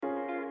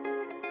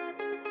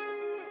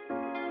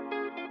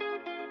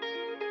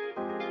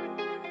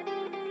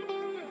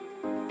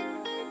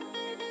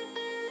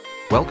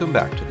Welcome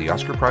back to the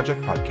Oscar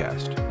Project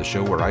Podcast, the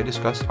show where I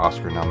discuss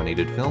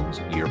Oscar-nominated films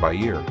year by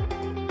year.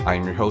 I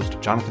am your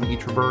host, Jonathan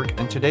Eterberg,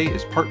 and today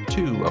is part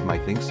 2 of my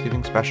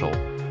Thanksgiving special,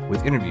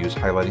 with interviews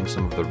highlighting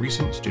some of the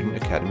recent Student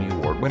Academy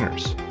Award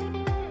winners.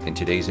 In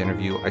today's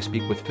interview, I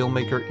speak with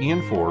filmmaker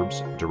Iain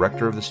Forbes,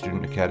 director of the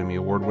Student Academy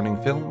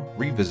Award-winning film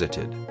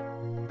Revisited.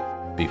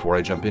 Before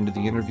I jump into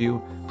the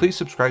interview, please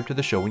subscribe to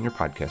the show in your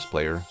podcast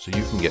player so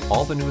you can get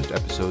all the newest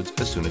episodes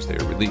as soon as they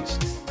are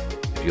released.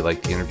 If you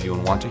like the interview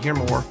and want to hear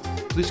more,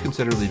 please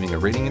consider leaving a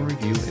rating and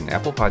review in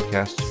Apple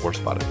Podcasts or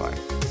Spotify.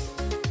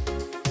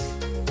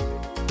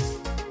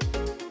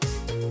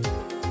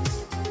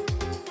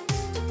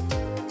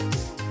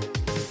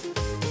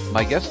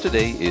 My guest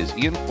today is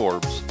Iain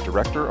Forbes,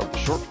 director of the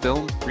short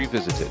film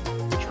Revisited,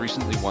 which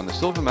recently won the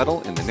silver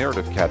medal in the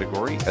narrative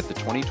category at the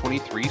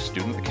 2023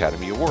 Student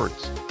Academy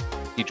Awards.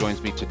 He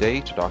joins me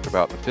today to talk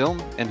about the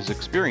film and his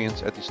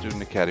experience at the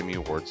Student Academy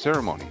Awards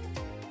ceremony.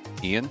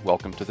 Iain,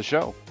 welcome to the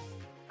show.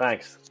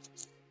 Thanks.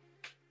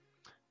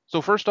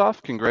 So first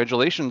off,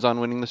 congratulations on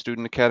winning the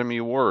Student Academy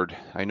Award.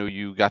 I know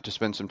you got to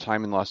spend some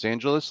time in Los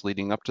Angeles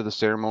leading up to the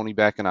ceremony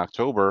back in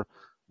October.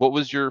 What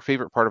was your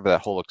favorite part of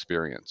that whole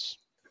experience?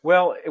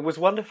 Well, it was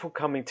wonderful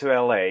coming to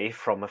LA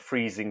from a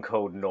freezing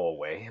cold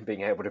Norway,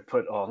 being able to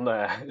put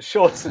on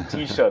shorts and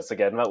t-shirts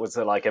again. That was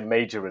like a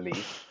major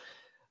relief.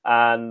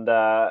 And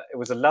it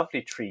was a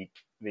lovely treat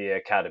the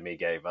Academy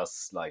gave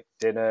us, like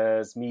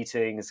dinners,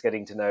 meetings,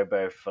 getting to know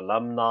both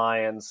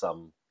alumni and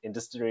some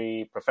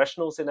industry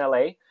professionals in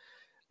LA.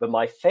 But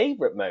my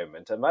favorite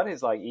moment, and that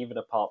is like even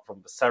apart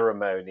from the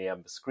ceremony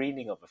and the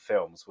screening of the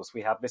films, was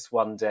we had this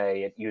one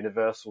day at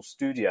Universal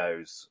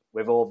Studios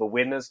with all the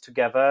winners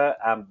together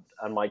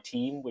and my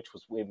team, which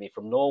was with me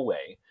from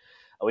Norway.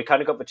 And we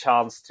kind of got the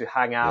chance to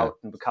hang out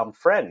and become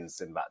friends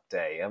in that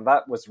day. And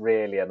that was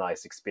really a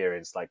nice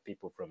experience, like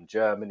people from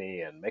Germany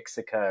and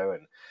Mexico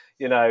and,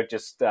 you know,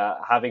 just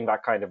having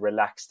that kind of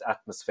relaxed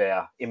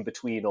atmosphere in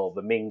between all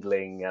the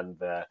mingling and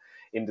the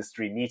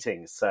industry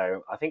meetings.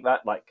 So I think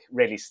that like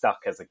really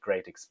stuck as a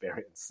great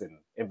experience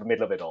in the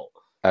middle of it all.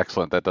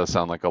 Excellent. That does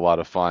sound like a lot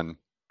of fun.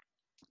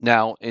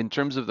 Now, in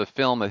terms of the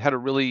film, it had a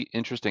really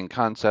interesting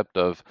concept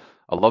of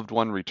a loved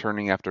one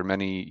returning after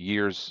many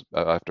years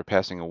after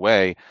passing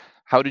away.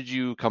 How did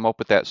you come up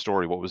with that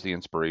story? What was the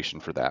inspiration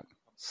for that?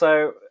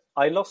 So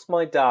I lost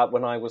my dad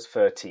when I was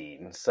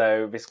 13.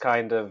 So this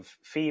kind of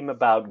theme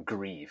about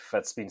grief,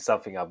 that's been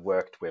something I've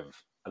worked with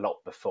a lot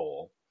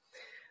before.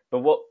 But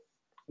what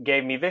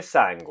gave me this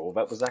angle,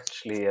 that was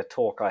actually a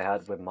talk I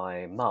had with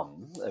my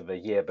mum the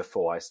year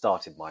before I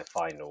started my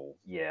final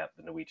year at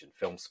the Norwegian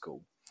Film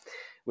School,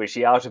 where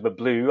she, out of the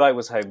blue, I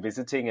was home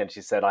visiting, and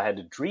she said, I had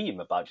a dream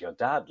about your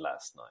dad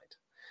last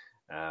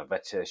night.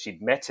 But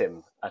she'd met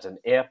him at an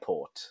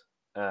airport,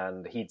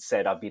 and he'd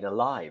said, I've been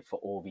alive for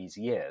all these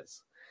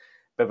years.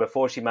 But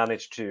before she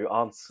managed to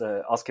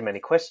ask him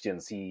any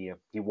questions, he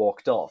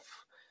walked off.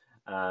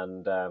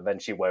 And then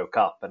she woke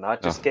up, and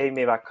that just gave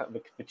me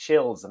the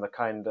chills, and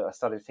I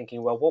started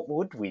thinking, well, what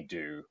would we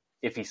do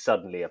if he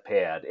suddenly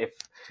appeared? If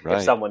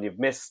someone you've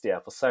missed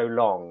for so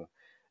long,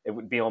 it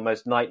would be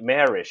almost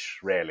nightmarish,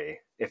 really,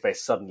 if they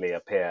suddenly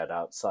appeared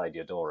outside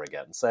your door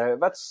again. So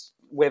that's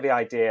where the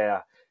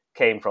idea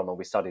came from, and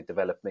we started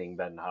developing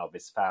then how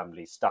this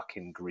family stuck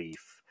in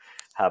grief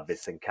have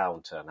this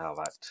encounter, and how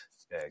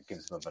that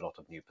gives them a lot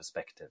of new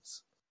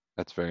perspectives.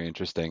 That's very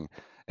interesting.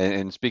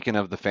 And speaking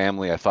of the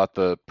family, I thought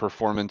the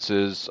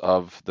performances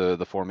of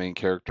the four main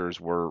characters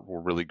were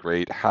really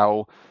great.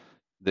 How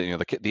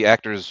the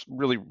actors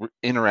really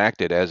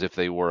interacted as if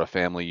they were a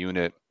family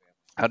unit.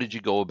 How did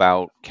you go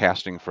about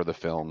casting for the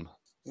film?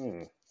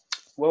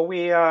 Well,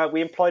 we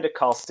employed a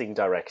casting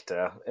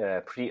director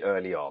pretty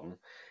early on.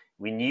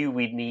 We knew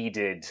we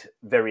needed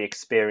very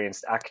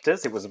experienced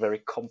actors. It was a very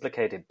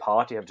complicated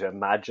part. You have to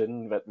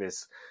imagine that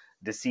this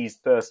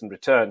deceased person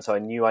returned, so I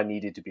knew I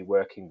needed to be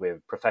working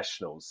with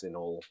professionals in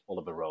all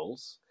of the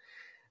roles.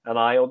 And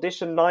I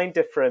auditioned 9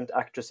 different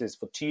actresses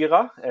for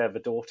Tyra, the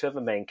daughter of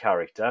the main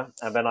character,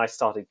 and then I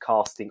started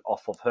casting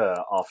off of her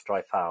after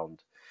I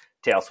found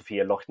Thea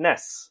Sofia Loch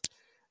Ness.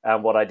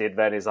 And what I did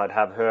then is I'd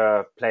have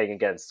her playing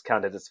against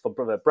candidates for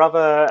the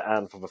brother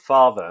and for the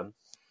father,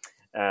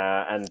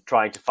 and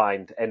trying to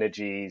find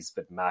energies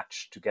that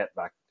match to get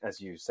back,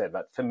 as you said,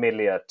 that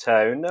familiar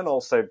tone, and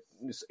also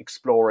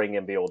exploring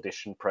in the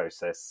audition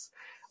process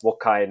what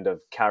kind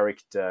of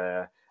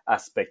character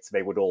aspects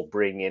they would all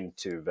bring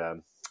into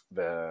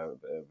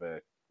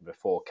the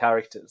 4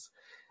 characters.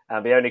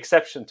 And the only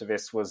exception to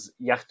this was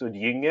Gjertrud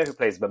Gynge, who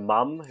plays the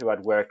mum, who I'd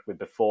worked with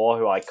before,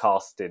 who I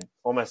casted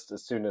almost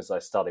as soon as I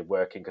started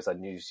working, because I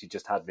knew she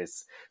just had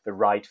the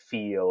right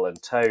feel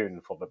and tone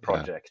for the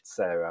project.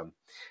 So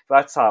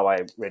that's how I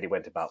really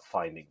went about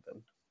finding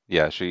them.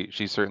 Yeah, she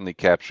certainly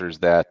captures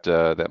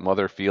that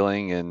mother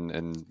feeling,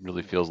 and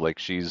really feels like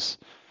she's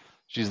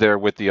there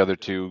with the other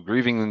 2,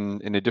 grieving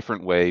in a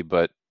different way,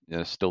 but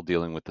still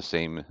dealing with the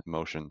same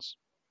emotions.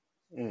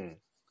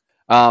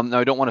 Now,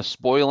 I don't want to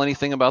spoil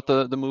anything about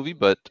the movie,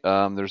 but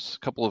there's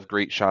a couple of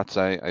great shots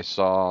I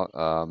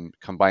saw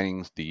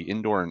combining the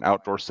indoor and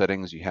outdoor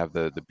settings. You have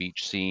the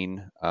beach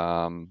scene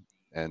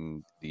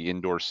and the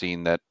indoor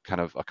scene that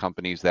kind of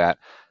accompanies that.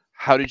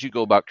 How did you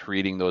go about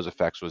creating those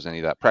effects? Was any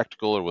of that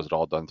practical, or was it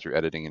all done through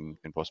editing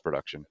and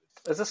post-production?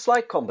 There's a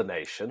slight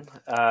combination.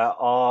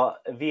 Our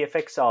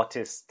VFX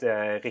artist,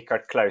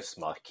 Richard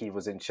Klausmark, he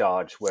was in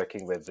charge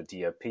working with the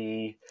DOP,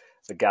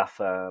 the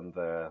gaffer, and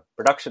the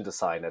production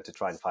designer to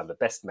try and find the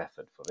best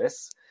method for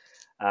this.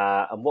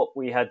 And what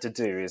we had to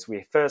do is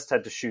we first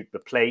had to shoot the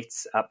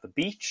plates at the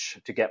beach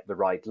to get the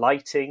right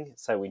lighting,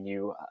 so we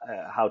knew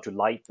how to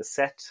light the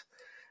set.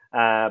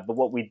 But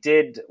what we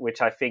did,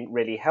 which I think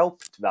really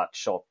helped that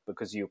shot,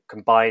 because you're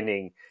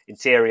combining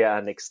interior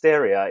and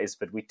exterior, is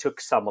that we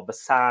took some of the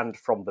sand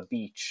from the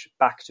beach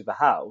back to the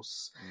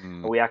house.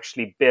 And we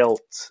actually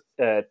built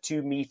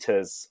 2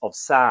 meters of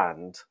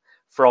sand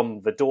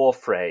from the door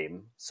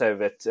frame so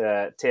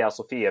that Thea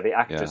Sofia, the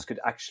actress, could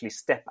actually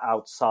step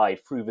outside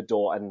through the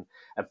door and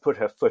put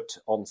her foot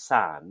on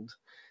sand.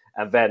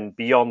 And then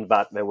beyond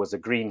that, there was a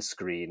green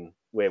screen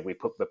where we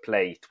put the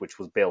plate, which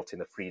was built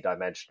in a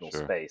 3-dimensional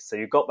space. So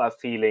you got that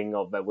feeling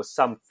of there was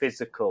some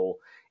physical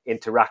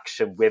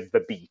interaction with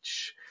the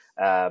beach.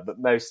 But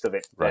most of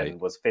it then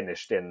was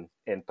finished in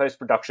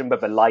post-production,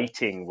 but the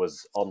lighting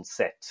was on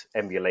set,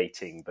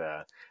 emulating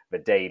the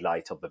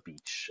daylight of the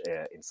beach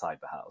inside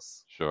the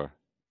house. Sure.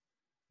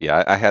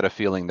 Yeah, I had a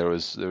feeling there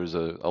was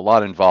a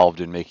lot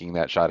involved in making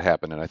that shot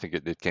happen, and I think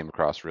it came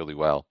across really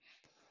well.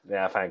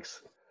 Yeah,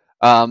 thanks.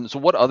 So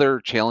what other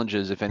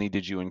challenges, if any,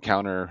 did you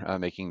encounter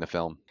making the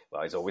film?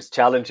 Well, it's always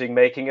challenging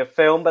making a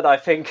film, but I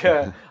think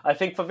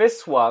for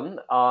this one,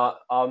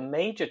 our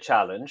major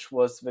challenge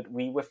was that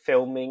we were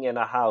filming in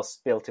a house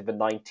built in the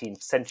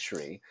 19th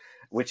century,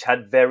 which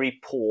had very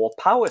poor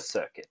power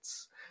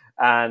circuits.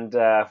 And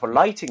for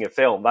lighting a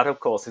film, that, of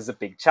course, is a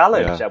big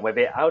challenge. Yeah. And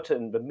we're out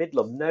in the middle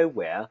of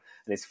nowhere,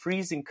 and it's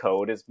freezing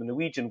cold. It's the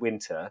Norwegian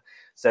winter.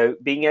 So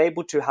being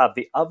able to have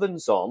the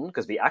ovens on,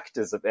 because the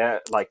actors are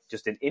there, like,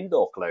 just in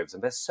indoor clothes,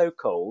 and they're so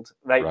cold,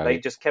 they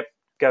just kept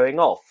going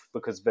off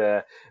because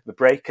the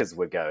breakers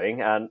were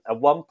going. And at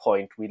one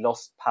point, we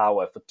lost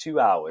power for 2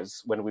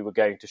 hours when we were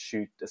going to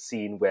shoot a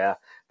scene where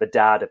the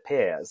dad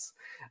appears.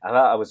 And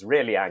I was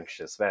really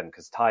anxious then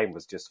because time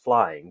was just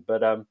flying.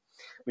 But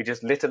we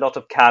just lit a lot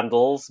of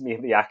candles, me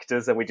and the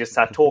actors, and we just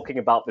sat talking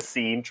about the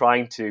scene,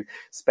 trying to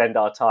spend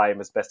our time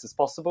as best as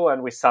possible.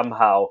 And we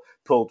somehow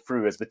pulled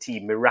through as the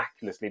team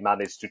miraculously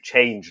managed to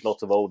change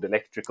lots of old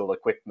electrical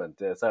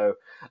equipment. So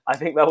I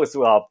think that was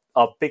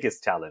our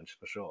biggest challenge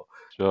for sure.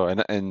 Sure.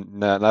 And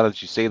now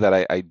that you say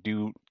that, I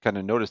do kind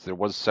of notice there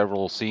was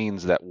several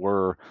scenes that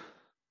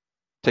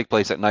take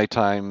place at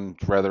nighttime,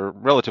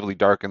 relatively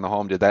dark in the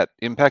home. Did that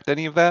impact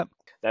any of that?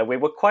 Now, we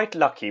were quite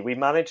lucky. We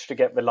managed to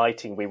get the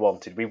lighting we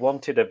wanted. We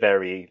wanted a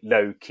very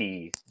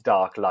low-key,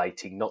 dark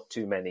lighting, not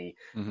too many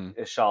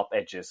sharp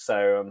edges.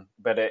 So,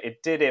 but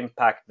it did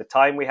impact the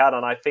time we had,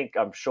 and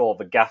I'm sure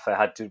the gaffer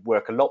had to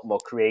work a lot more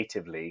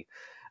creatively.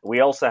 We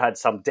also had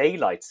some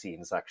daylight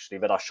scenes, actually,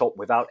 that are shot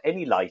without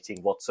any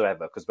lighting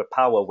whatsoever because the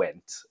power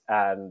went,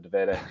 and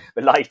the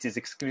light is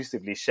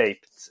exclusively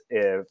shaped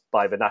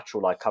by the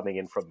natural light coming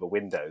in from the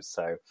windows.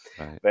 So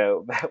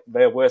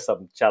there were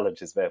some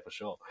challenges there for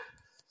sure.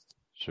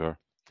 Sure.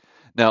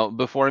 Now,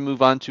 before I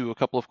move on to a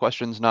couple of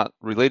questions not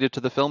related to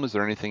the film, is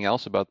there anything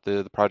else about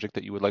the project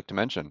that you would like to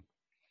mention?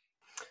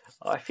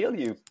 I feel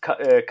you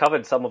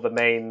covered some of the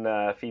main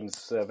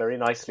themes very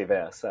nicely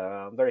there, so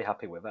I'm very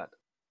happy with that.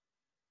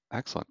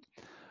 Excellent.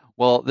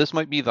 Well, this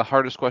might be the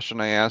hardest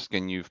question I ask,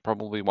 and you've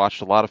probably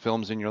watched a lot of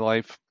films in your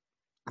life,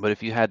 but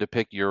if you had to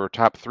pick your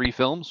top 3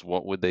 films,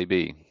 what would they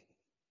be?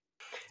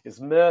 It's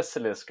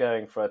merciless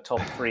going for a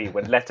top 3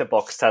 when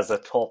Letterboxd has a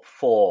top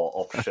 4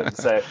 option.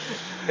 So,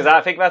 because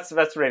I think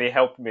that's really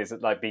helped me, is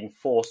it like being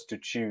forced to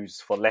choose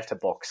for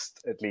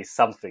Letterboxd at least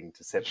something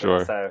to sit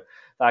with. So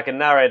I can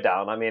narrow it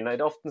down. I mean,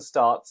 it often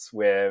starts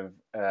with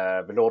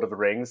The Lord of the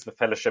Rings, The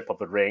Fellowship of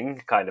the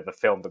Ring, kind of a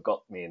film that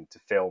got me into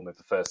film in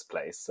the first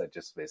place. So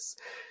just this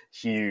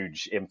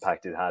huge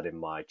impact it had in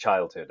my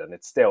childhood, and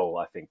it's still,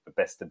 I think, the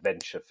best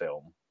adventure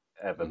film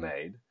ever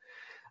made.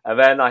 And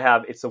then I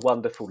have It's a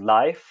Wonderful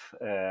Life,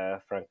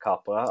 Frank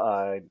Capra.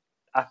 I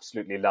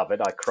absolutely love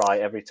it. I cry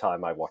every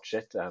time I watch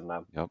it, and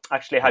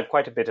actually had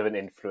quite a bit of an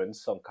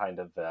influence on kind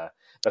of the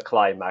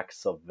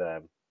climax of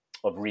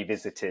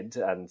Revisited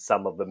and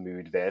some of the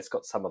mood there. It's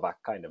got some of that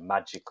kind of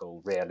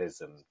magical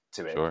realism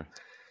to it. Sure.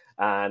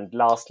 And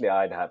lastly,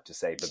 I'd have to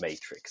say The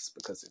Matrix,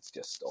 because it's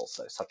just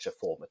also such a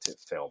formative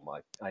film.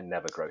 I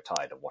never grow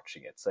tired of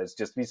watching it. So it's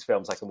just these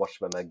films, I can watch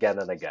them again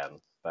and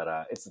again.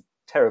 But it's a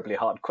terribly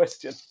hard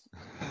question.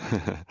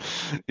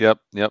 Yep.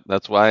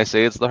 That's why I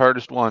say it's the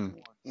hardest one.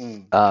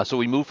 So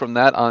we move from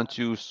that on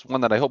to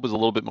one that I hope is a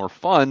little bit more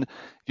fun.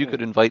 If you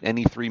could invite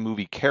any 3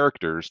 movie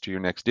characters to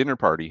your next dinner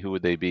party, who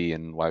would they be,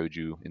 and why would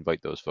you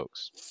invite those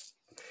folks?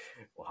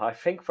 I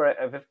think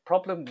the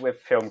problem with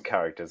film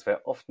characters,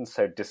 they're often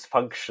so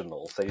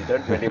dysfunctional, so you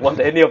don't really want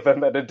any of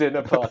them at a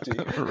dinner party.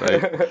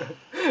 Right.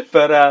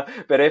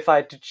 But if I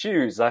had to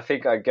choose, I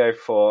think I'd go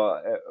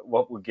for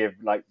what would give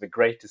like the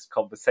greatest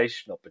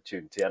conversation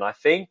opportunity. And I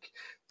think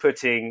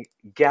putting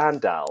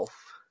Gandalf,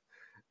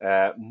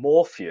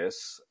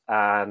 Morpheus,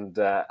 and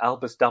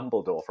Albus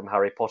Dumbledore from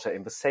Harry Potter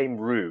in the same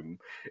room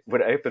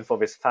would open for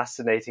this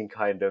fascinating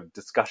kind of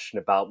discussion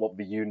about what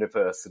the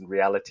universe and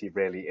reality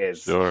really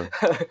is. Sure.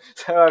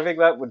 So I think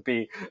that would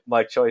be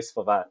my choice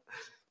for that.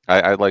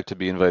 I'd like to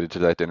be invited to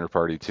that dinner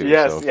party too.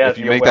 Yes, so yes, if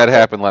you you're make that welcome.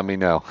 happen, let me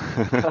know.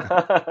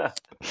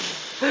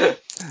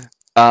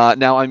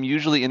 Now, I'm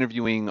usually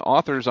interviewing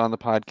authors on the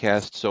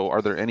podcast, so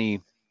are there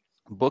any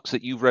books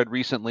that you've read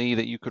recently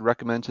that you could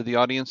recommend to the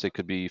audience? It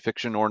could be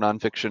fiction or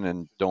nonfiction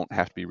and don't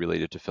have to be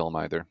related to film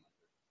either.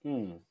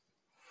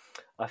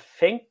 I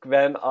think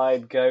then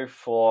I'd go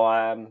for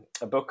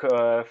a book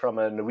from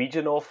a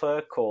Norwegian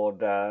author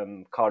called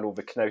Karl Ove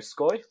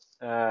Knausgård.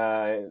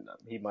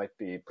 He might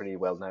be pretty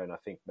well known, I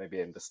think, maybe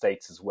in the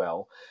States as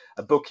well.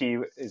 A book he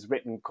is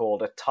written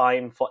called A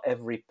Time for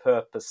Every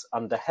Purpose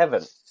Under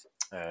Heaven,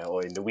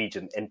 or in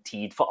Norwegian, En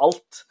tid for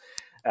alt.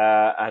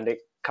 And it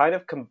kind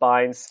of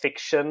combines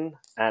fiction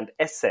and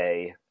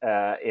essay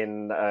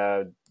in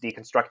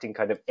deconstructing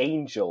kind of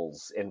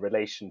angels in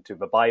relation to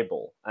the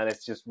Bible. And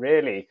it's just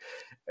really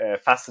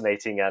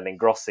fascinating and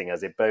engrossing,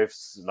 as it both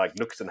like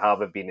looks at how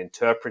they've been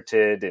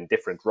interpreted in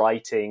different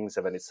writings,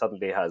 and then it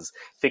suddenly has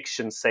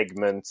fiction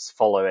segments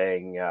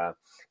following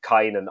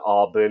Kain and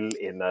Abel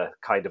in a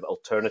kind of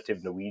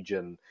alternative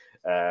Norwegian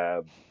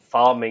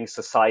farming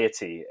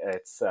society.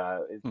 It's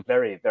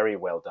very, very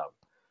well done.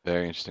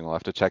 Very interesting. We'll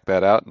have to check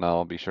that out, and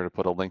I'll be sure to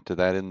put a link to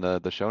that in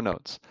the show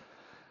notes.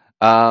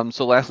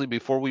 So lastly,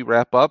 before we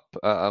wrap up,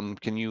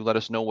 can you let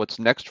us know what's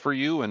next for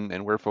you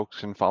and where folks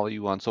can follow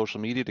you on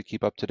social media to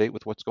keep up to date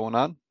with what's going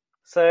on?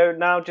 So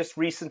now just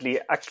recently,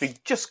 actually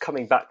just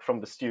coming back from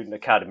the Student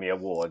Academy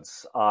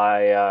Awards,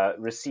 I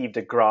received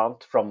a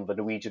grant from the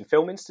Norwegian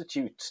Film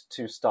Institute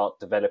to start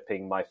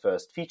developing my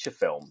first feature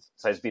film.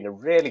 So it's been a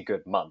really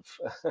good month.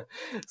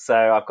 So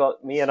I've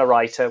got me and a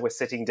writer, we're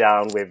sitting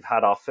down, we've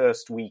had our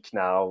first week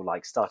now,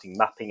 like starting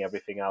mapping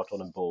everything out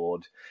on a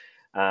board.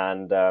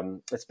 And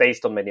it's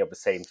based on many of the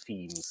same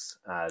themes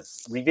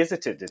as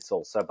Revisited. It's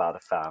also about a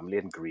family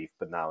and grief,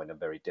 but now in a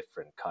very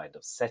different kind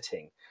of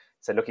setting.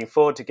 So looking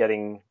forward to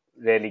getting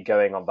really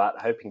going on that,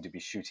 hoping to be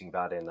shooting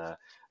that in a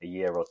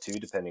year or two,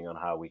 depending on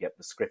how we get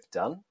the script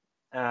done.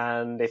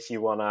 And if you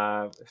want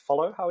to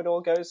follow how it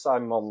all goes,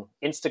 I'm on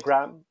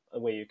Instagram,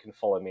 where you can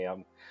follow me.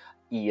 I'm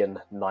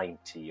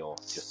Iain90, or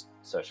just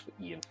search for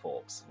Iain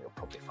Forbes, and you'll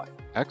probably find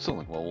me.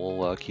 Excellent. Well,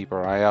 we'll keep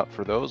our eye out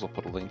for those. I'll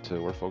put a link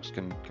to where folks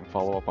can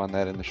follow up on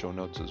that in the show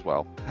notes as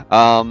well.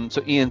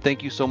 So Iain,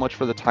 thank you so much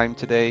for the time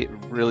today.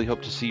 Really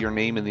hope to see your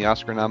name in the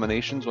Oscar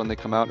nominations when they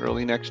come out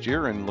early next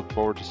year, and look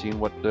forward to seeing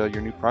what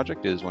your new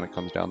project is when it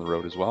comes down the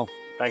road as well.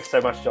 Thanks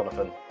so much,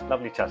 Jonathan.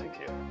 Lovely chatting to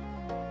you.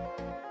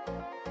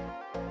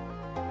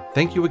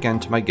 Thank you again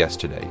to my guest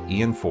today,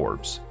 Iain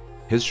Forbes.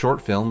 His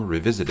short film,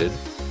 Revisited,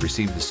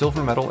 received the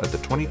silver medal at the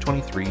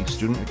 2023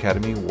 Student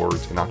Academy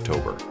Awards in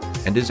October,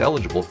 and is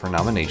eligible for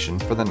nomination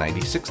for the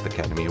 96th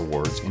Academy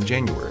Awards in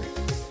January.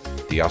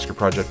 The Oscar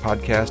Project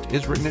podcast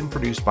is written and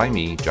produced by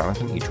me,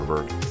 Jonathan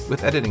Eaterberg,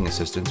 with editing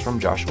assistance from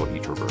Joshua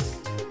Eaterberg.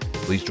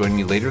 Please join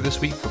me later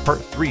this week for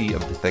part 3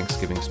 of the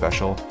Thanksgiving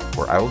special,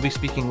 where I will be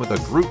speaking with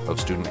a group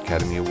of Student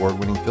Academy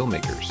Award-winning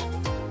filmmakers.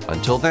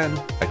 Until then,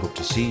 I hope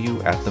to see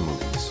you at the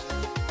movies.